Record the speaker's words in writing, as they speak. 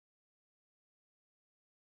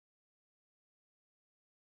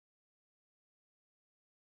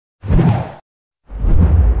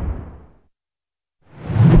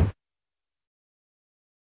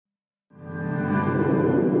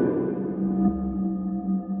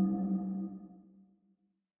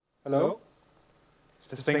Hello? Is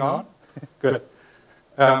this thing on? Good.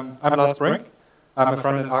 I'm Lars Brink. I'm a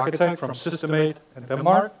front-end architect from Systemate in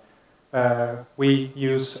Denmark. We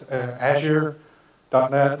use Azure,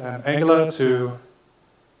 .NET, and Angular to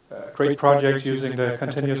create projects using the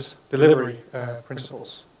continuous delivery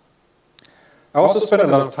principles. I also spent a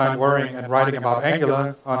lot of time worrying and writing about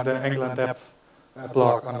Angular on the Angular in Depth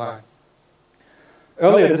blog online.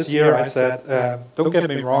 Earlier this year I said, don't get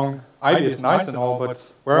me wrong, Ivy is nice and all,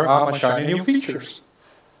 but where are my shiny new features?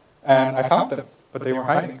 And I found them, but they were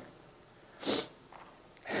hiding.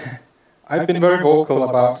 I've been very vocal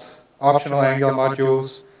about optional Angular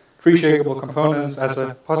modules, tree-shakeable components as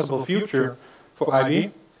a possible future for Ivy.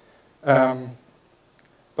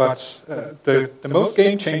 But the most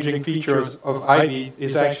game-changing features of Ivy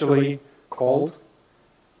is actually called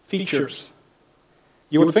features.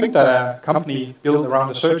 You would think that a company built around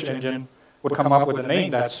a search engine would come up with a name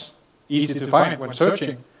that's easy to find when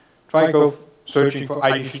searching. Try go searching for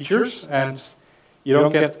Ivy features, and you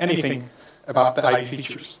don't get anything about the Ivy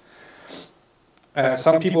features.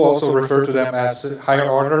 Some people also refer to them as higher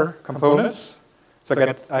order components. So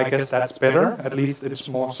I guess that's better. At least it's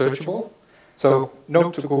more searchable. So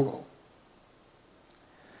note to Google.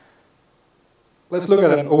 Let's look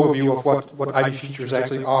at an overview of what Ivy features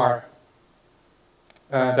actually are.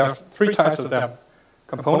 There are three types of them: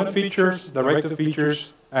 component features, directive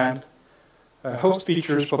features, and host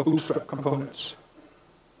features for Bootstrap components.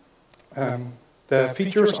 The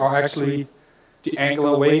features are actually the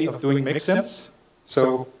Angular way of doing mix-ins,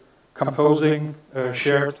 so composing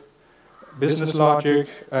shared business logic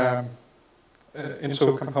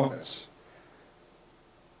into components.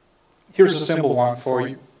 Here's a simple one for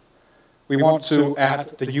you. We want to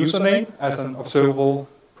add the username as an observable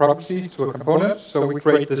property to a component, so we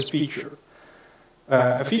create this feature.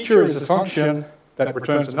 A feature is a function that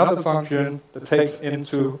returns another function that takes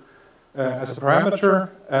into, as a parameter,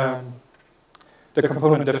 the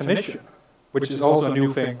component definition, which is also a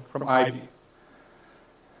new thing from Ivy.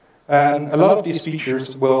 And a lot of these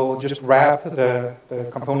features will just wrap the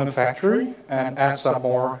component factory and add some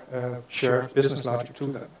more shared business logic to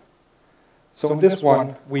them. So in this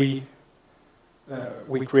one, we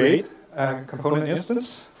create a component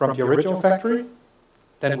instance from the original factory,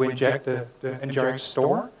 then we inject the nginx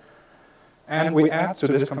store, and we add to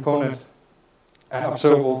this component an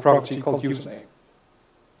observable property called username.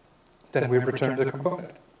 Then we return the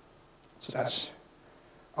component. So that's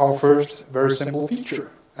our first very simple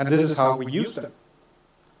feature, and this is how we use them.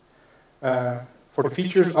 For the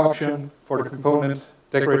features option, for the component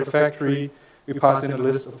decorator factory, we pass in a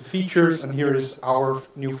list of the features, and here is our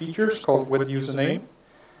new features called with username.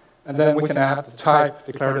 And then we can add the type,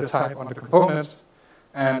 declare the type on the component,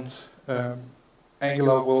 and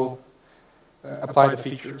Angular will apply the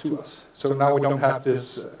feature to us. So now we don't have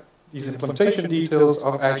these implementation details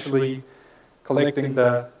of actually collecting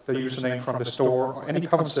the username from the store or any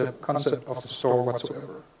concept of the store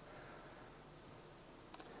whatsoever.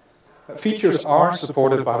 Features are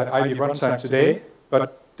supported by the Ivy runtime today,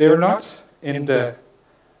 but they're not in the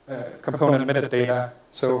component metadata.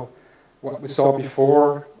 So what we saw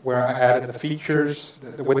before, where I added the features,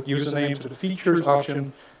 the with username to the features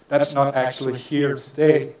option, that's not actually here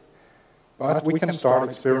today. But we can start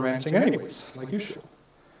experimenting anyways, like usual.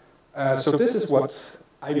 So this is what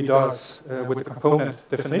Ivy does with the component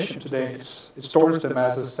definition today. It stores them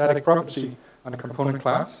as a static property on the component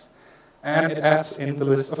class, and it adds in the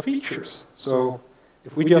list of features. So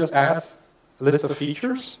if we just add a list of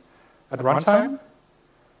features at runtime,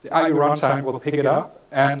 the Ivy runtime will pick it up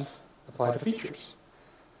and apply the features.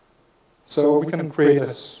 So we can create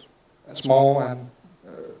a small and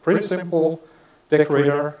pretty simple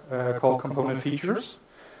decorator called component features.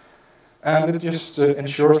 And it just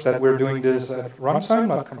ensures that we're doing this at runtime,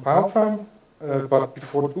 not compiled from, but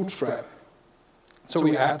before the Bootstrap. So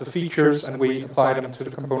we add the features and we apply them to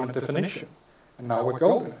the component definition. And now we're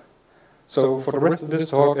golden. So for the rest of this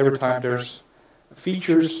talk, every time there's a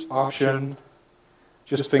features option,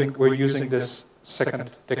 just think we're using this second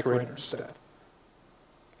decorator instead.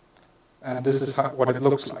 And this is what it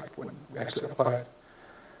looks like when we actually apply it.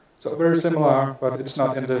 So very similar, but it's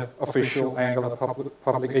not in the official Angular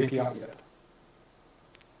public API yet.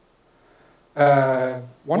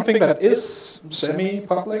 One thing that is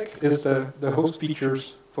semi-public is the host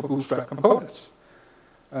features for Bootstrap components.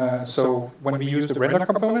 So when we use the render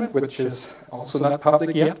component, which is also not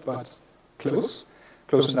public yet, but close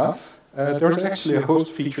enough, there's actually a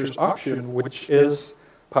host features option, which is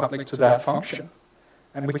public to that function.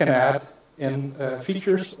 And we can add in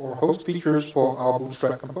features or host features for our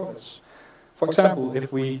Bootstrap components. For example,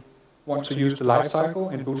 if we want to use the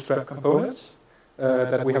lifecycle in Bootstrap components,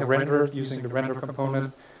 that we have rendered using the render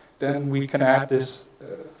component, then we can add this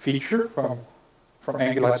feature from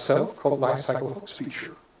Angular itself called lifecycle hooks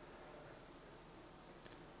feature.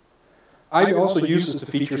 Ivy also uses the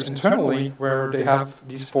features internally, where they have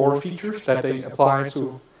these 4 features that they apply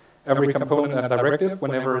to every component and directive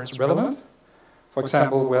whenever it's relevant. For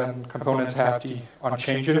example, when components have the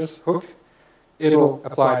onChanges hook, it'll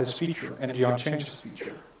apply this feature and the onChanges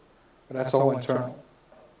feature. But that's all internal.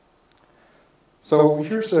 So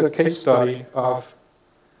here's a case study of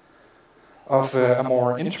a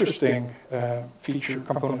more interesting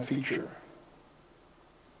component feature.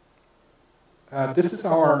 This is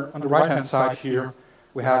on the right-hand side here,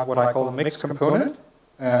 we have what I call a mix component.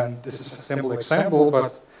 And this is a simple example,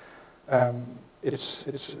 but it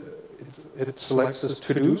selects as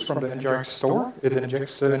to-dos from the NGRX store. It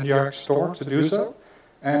injects the NGRX store to do so.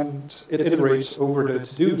 And it iterates over the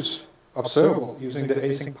to-dos observable using the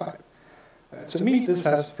async pipe. To me, this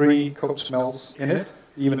has 3 code smells in it,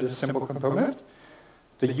 even this simple component.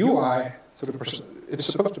 The UI, it's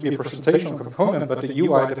supposed to be a presentational component, but the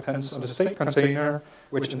UI depends on the state container,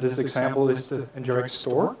 which in this example is the NGRX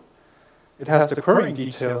store. It has the querying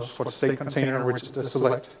details for the state container, which is the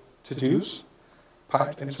select to-dos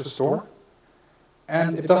piped into store.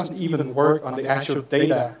 And it doesn't even work on the actual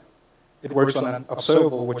data. It works on an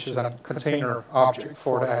observable, which is a container object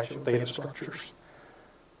for the actual data structures.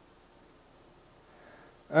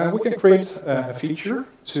 We can create a feature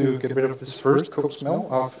to get rid of this first code smell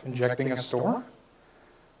of injecting a store.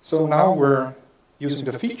 So now we're using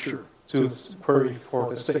the feature to query for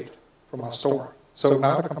the state from our store. So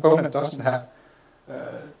now the component doesn't have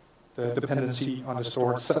the dependency on the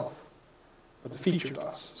store itself, but the feature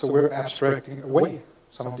does. So we're abstracting away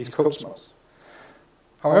some of these code smells.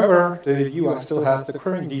 However, the UI still has the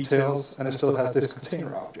querying details, and it still has this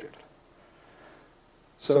container object.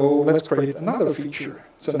 So let's create another feature.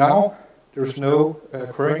 So now there's no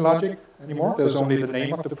querying logic anymore. There's only the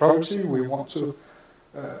name of the property we want to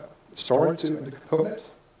store it to in the component.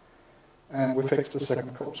 And we fix the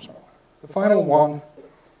second code smell. The final one,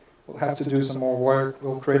 we'll have to do some more work.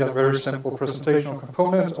 We'll create a very simple presentational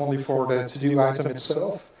component only for the to-do item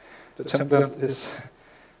itself. The template is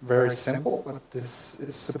very simple, but this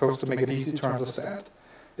is supposed to make it easy to understand.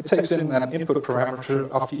 It takes in an input parameter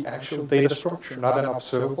of the actual data structure, not an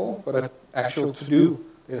observable, but an actual to-do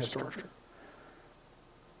data structure.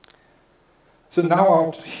 So now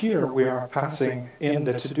out here we are passing in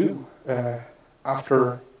the to-do.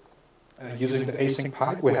 After using the async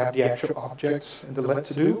pipe, we have the actual objects in the let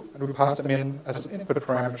to-do, and we pass them in as an input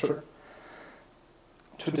parameter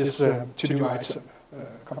to this to-do item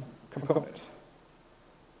component.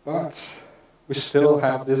 But we still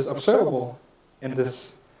have this observable in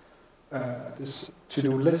this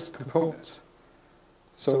to-do list component.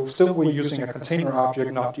 So still we're using a container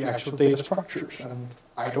object, not the actual data structures, and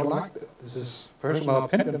I don't like that. This is personal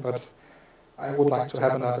opinion, but I would like to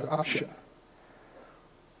have another option.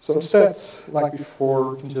 So instead, like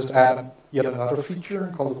before, we can just add yet another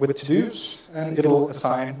feature, call it with to-dos, and it'll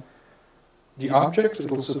assign the objects,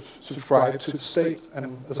 it'll subscribe to the state,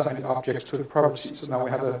 and assign the objects to the property. So now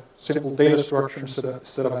we have a simple data structure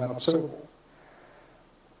instead of an observable.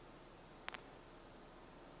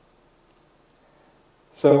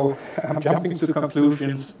 So I'm jumping to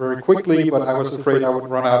conclusions very quickly, but I was afraid I would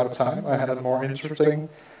run out of time. I had a more interesting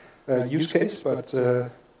use case, but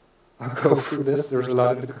I'll go through this. There's a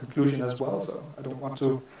lot in the conclusion as well, so I don't want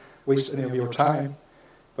to waste any of your time.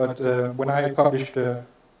 But when I publish the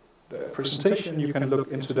presentation, you can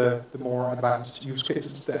look into the more advanced use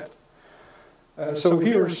cases instead. So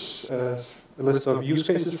here's a list of use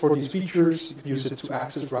cases for these features. You can use it to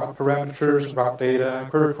access route parameters, route data,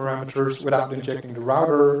 query parameters without injecting the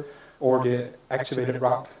router or the activated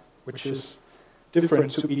route, which is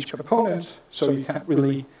different to each component. So you can't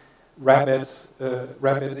really wrap it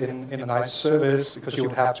in a nice service because you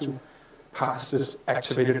would have to pass this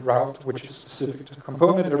activated route, which is specific to the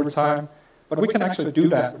component every time. But we can actually do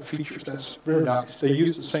that with features. That's very nice. They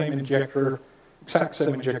use the same injector, exact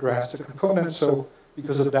same injector as the component. So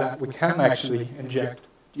because of that, we can actually inject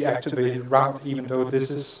the activated route, even though this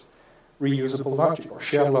is reusable logic or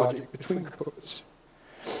shared logic between components.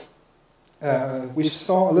 We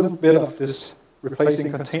saw a little bit of this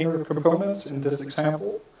replacing container components in this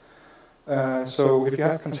example. So if you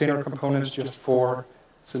have container components just for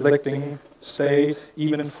selecting state,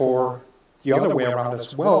 even for the other way around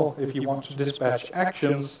as well, if you want to dispatch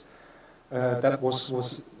actions, that was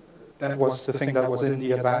the thing that was in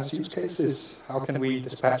the advanced use cases. How can we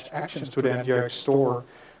dispatch actions to the NGRX store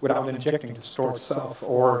without injecting the store itself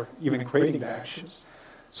or even creating the actions?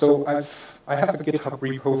 So I have a GitHub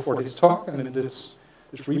repo for this talk, and in this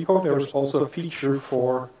repo there is also a feature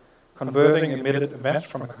for converting emitted events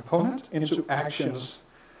from a component into actions,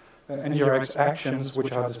 NGRX actions,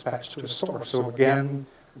 which are dispatched to the store. So again,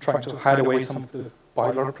 I'm trying to hide away some of the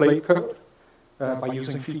boilerplate code by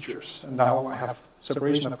using features. And now I have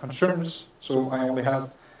separation of concerns, so I only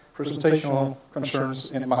have presentational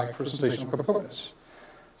concerns in my presentational components.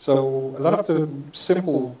 So a lot of the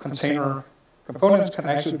simple container components can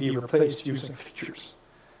actually be replaced using features.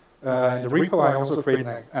 In the repo, I also created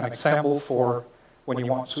an example for when you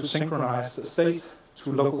want to synchronize the state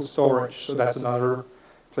to local storage. So that's another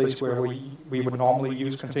place where we would normally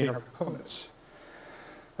use container components.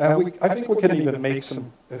 I think we can even make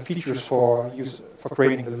some features for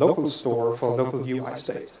creating the local store for local UI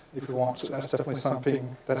state, if we want to. That's definitely something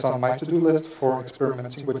that's on my to-do list for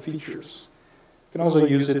experimenting with features. You can also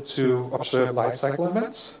use it to observe lifecycle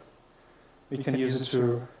events. We can use it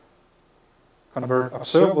to convert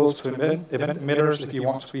observables to event emitters if you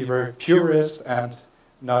want to be very purist and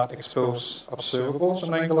not expose observables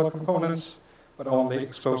on Angular components, but only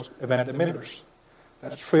expose event emitters.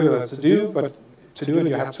 That's trivial to do, but to do it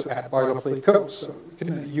you have to add boilerplate code, so you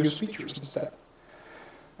can use features instead.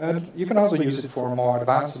 And you can also use it for more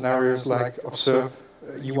advanced scenarios like observe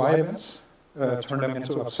UI events, turn them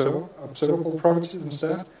into observable properties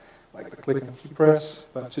instead, like the click and key press.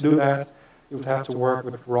 But to do that, you would have to work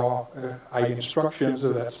with raw ID instructions, so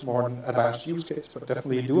that's more an advanced use case, but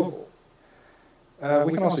definitely doable.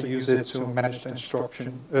 We can also use it to manage the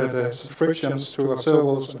subscriptions to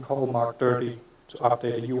observables and call mark dirty to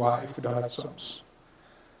update a UI if we don't have sums.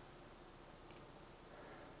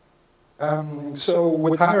 So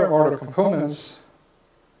with higher order components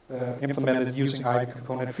implemented using ID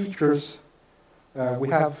component features, we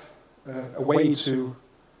have a way to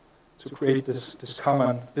create this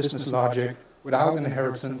common business logic without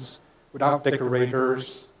inheritance, without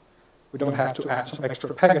decorators. We don't have to add some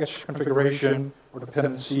extra package configuration or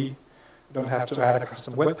dependency. We don't have to add a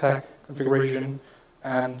custom webpack configuration.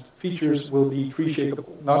 And features will be tree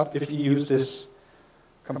shapeable. Not if you use this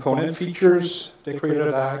component features they created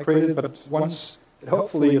that I created, but once it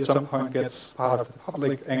hopefully at some point gets part of the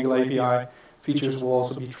public Angular API, features will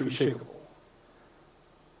also be tree shapeable.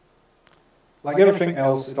 Like everything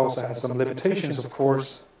else, it also has some limitations, of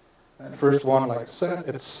course. And first one, like I said,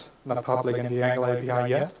 it's not public in the Angular API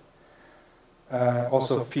yet.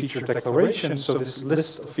 Also feature declaration, so this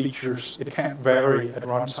list of features, it can't vary at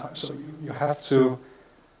runtime, so you have to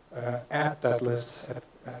add that list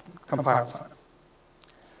at compile time.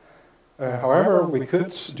 However, we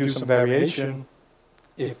could do some variation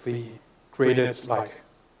if we created like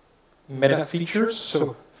meta features,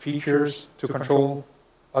 so features to control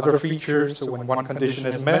other features, so when one condition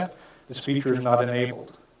is met, this feature is not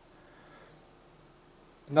enabled.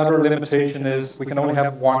 Another limitation is we can only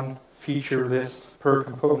have one feature list per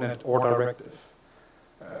component or directive.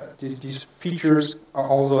 These features are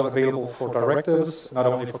also available for directives, not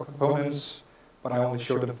only for components, but I only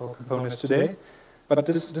showed them for components today. But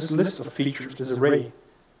this list of features, this array,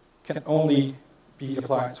 can only be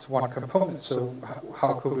applied to one component. So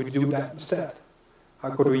how could we do that instead? How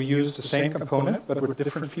could we use the same component but with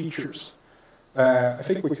different features? I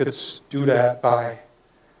think we could do that by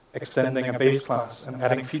extending a base class and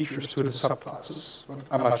adding features to the subclasses, but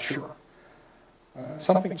I'm not sure.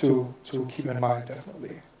 Something to keep in mind,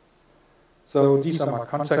 definitely. So these are my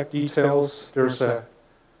contact details. There's a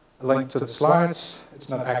link to the slides. It's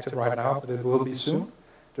not active right now, but it will be soon.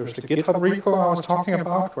 There's the GitHub repo I was talking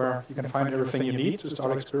about, where you can find everything you need to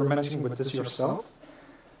start experimenting with this yourself,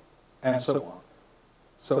 and so on.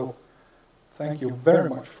 So thank you very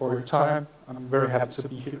much for your time. I'm very happy to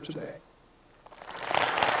be here today.